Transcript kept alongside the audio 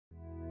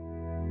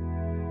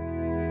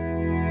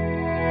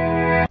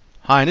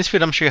Hi, in this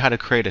video I'm going to show you how to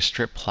create a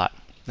strip plot.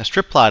 A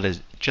strip plot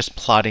is just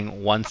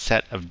plotting one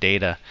set of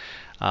data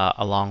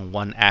along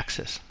one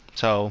axis.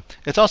 So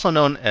it's also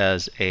known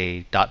as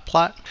a dot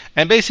plot.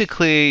 And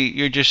basically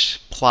you're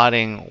just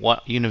plotting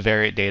what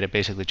univariate data,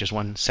 basically just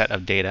one set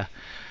of data,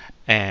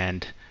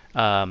 and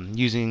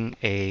using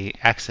a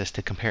axis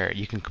to compare it.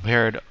 You can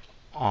compare it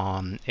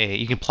on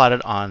you can plot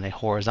it on a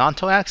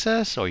horizontal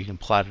axis, or you can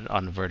plot it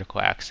on a vertical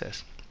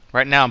axis.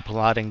 Right now I'm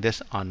plotting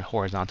this on the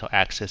horizontal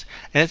axis,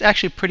 and it's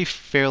actually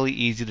fairly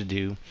easy to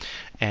do,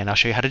 and I'll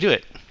show you how to do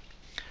it.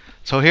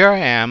 So here I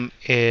am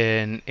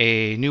in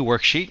a new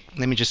worksheet.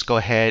 Let me just go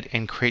ahead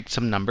and create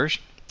some numbers.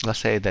 Let's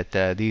say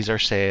that these are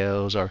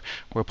sales, or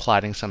we're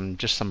plotting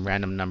just some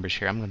random numbers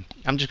here. I'm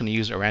just going to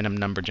use a random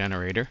number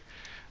generator,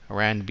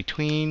 around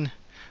between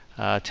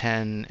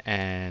 10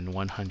 and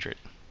 100,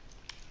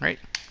 right?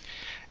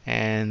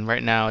 And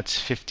right now it's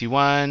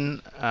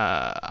 51.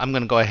 I'm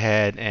going to go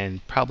ahead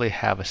and probably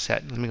have a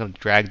set. Let me go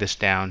drag this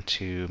down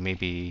to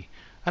maybe,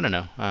 I don't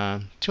know,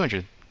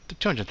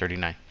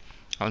 239.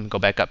 I'm going to go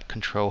back up,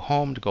 Control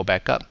Home to go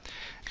back up.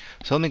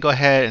 So let me go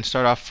ahead and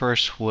start off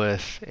first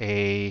with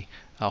a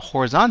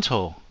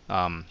horizontal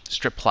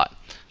strip plot.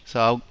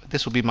 So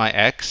this will be my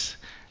X,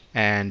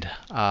 and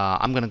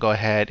I'm going to go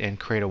ahead and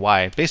create a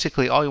Y.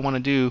 Basically all you want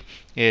to do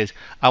is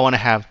I want to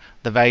have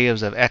the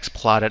values of X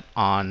plotted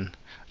on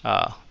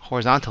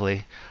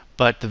horizontally,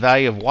 but the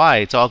value of Y,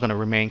 it's all going to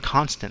remain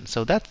constant.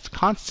 So that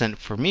constant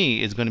for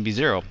me is going to be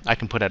 0. I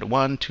can put at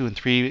 1, 2, and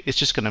 3. It's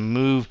just going to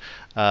move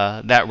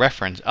that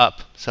reference up.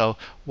 So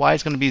Y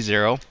is going to be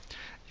 0,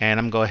 and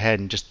I'm going to go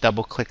ahead and just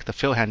double click the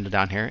fill handle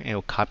down here, and it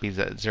will copy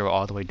that 0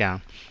 all the way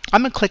down.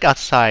 I'm going to click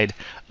outside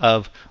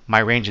of my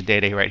range of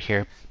data right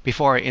here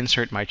before I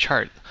insert my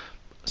chart.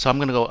 So I'm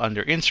going to go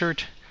under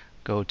Insert,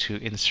 go to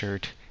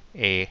Insert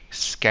a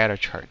scatter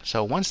chart.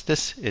 So once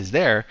this is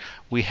there,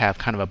 we have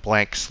kind of a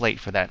blank slate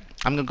for that.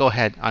 I'm going to go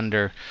ahead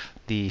under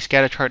the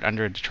scatter chart,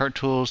 under the chart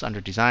tools, under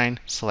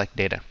design, select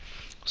data.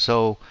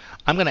 So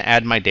I'm going to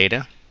add my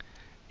data,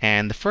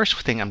 and the first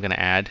thing I'm going to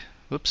add,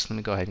 oops, let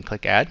me go ahead and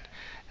click add,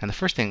 and the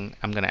first thing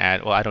I'm going to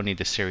add, well, I don't need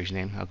the series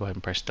name, I'll go ahead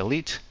and press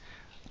delete.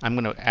 I'm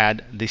going to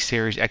add the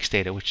series X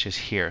data, which is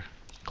here.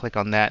 Click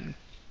on that,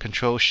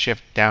 Control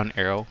Shift down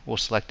arrow will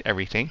select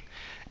everything.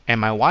 And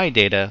my Y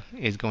data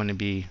is going to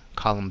be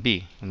column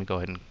B. Let me go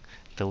ahead and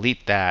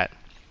delete that.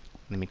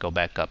 Let me go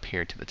back up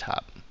here to the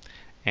top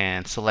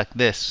and select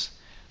this.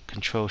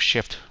 Control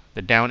Shift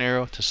the down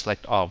arrow to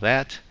select all of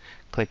that.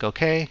 Click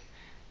OK,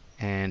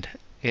 and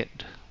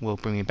it will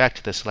bring me back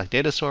to the select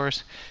data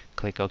source.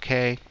 Click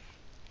OK,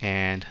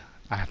 and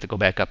I have to go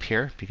back up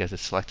here because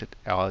it's selected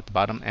all at the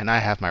bottom, and I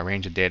have my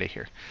range of data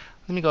here.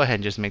 Let me go ahead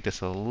and just make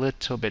this a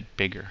little bit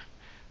bigger.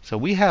 So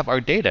we have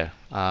our data.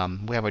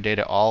 We have our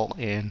data all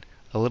in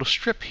a little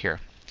strip here.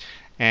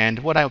 And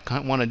what I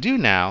want to do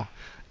now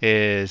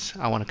is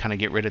I want to kind of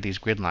get rid of these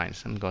grid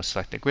lines. I'm going to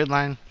select the grid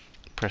line,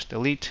 press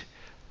delete,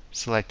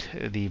 select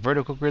the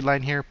vertical grid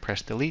line here,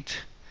 press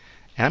delete,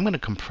 and I'm going to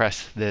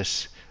compress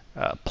this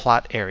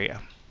plot area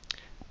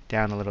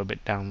down a little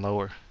bit, down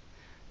lower,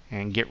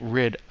 and get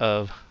rid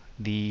of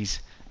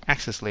these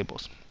axis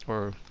labels,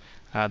 or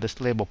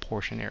this label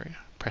portion area.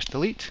 Press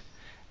delete,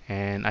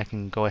 and I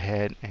can go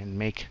ahead and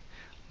make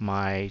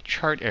my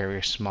chart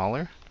area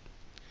smaller,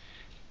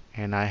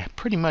 and I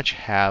pretty much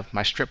have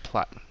my strip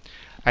plot.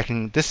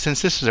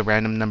 Since this is a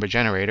random number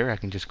generator, I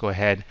can just go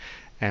ahead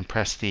and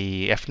press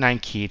the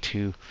F9 key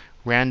to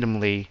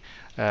randomly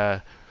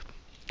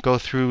go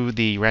through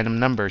the random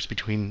numbers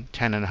between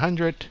 10 and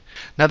 100.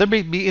 Now there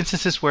may be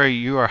instances where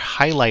you are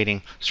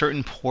highlighting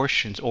certain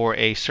portions or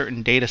a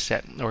certain data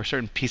set or a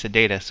certain piece of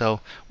data.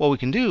 So what we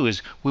can do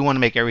is we want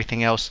to make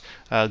everything else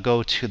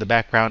go to the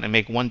background and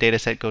make one data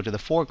set go to the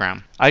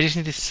foreground. I just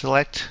need to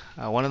select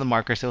one of the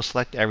markers. They'll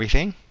select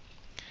everything,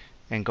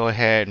 and go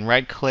ahead and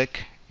right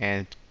click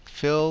and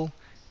fill,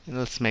 and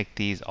let's make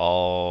these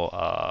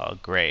all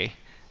gray,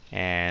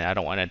 and I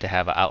don't want it to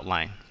have an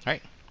outline,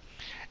 right?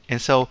 And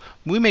so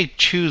we may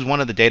choose one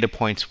of the data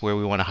points where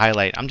we want to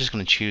highlight. I'm just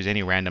going to choose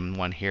any random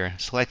one here.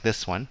 Select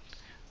this one,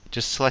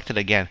 just select it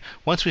again.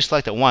 Once we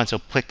select it once,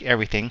 it'll click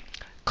everything,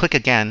 click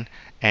again,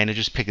 and it'll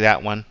just pick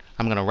that one.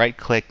 I'm going to right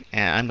click,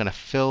 and I'm going to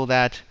fill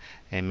that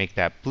and make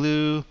that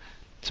blue.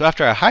 So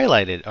after I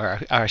highlighted or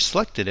I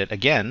selected it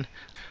again,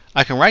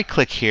 I can right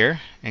click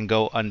here and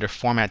go under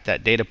Format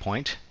that data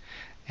point,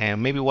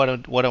 and maybe what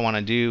I want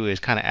to do is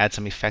kind of add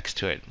some effects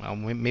to it.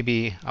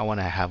 Maybe I want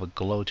to have a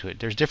glow to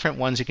it. There's different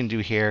ones you can do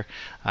here.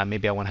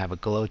 Maybe I want to have a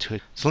glow to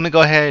it. So let me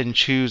go ahead and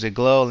choose a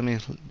glow. Maybe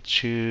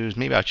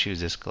I'll choose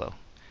this glow.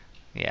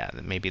 Yeah,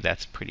 maybe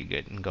that's pretty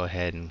good. And go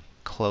ahead and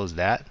close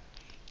that.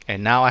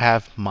 And now I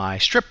have my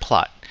strip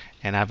plot,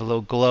 and I have a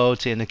little glow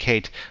to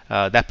indicate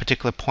that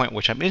particular point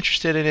which I'm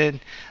interested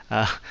in.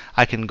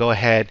 I can go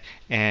ahead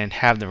and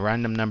have the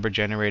random number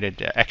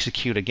generated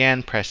execute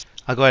again.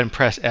 I'll go ahead and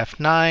press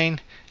F9,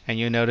 and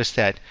you'll notice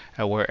that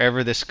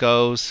wherever this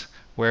goes,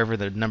 wherever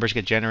the numbers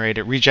get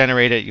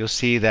regenerated, you'll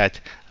see that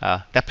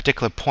that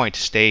particular point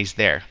stays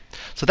there.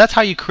 So that's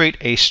how you create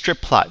a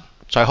strip plot.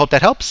 So I hope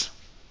that helps.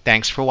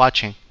 Thanks for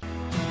watching.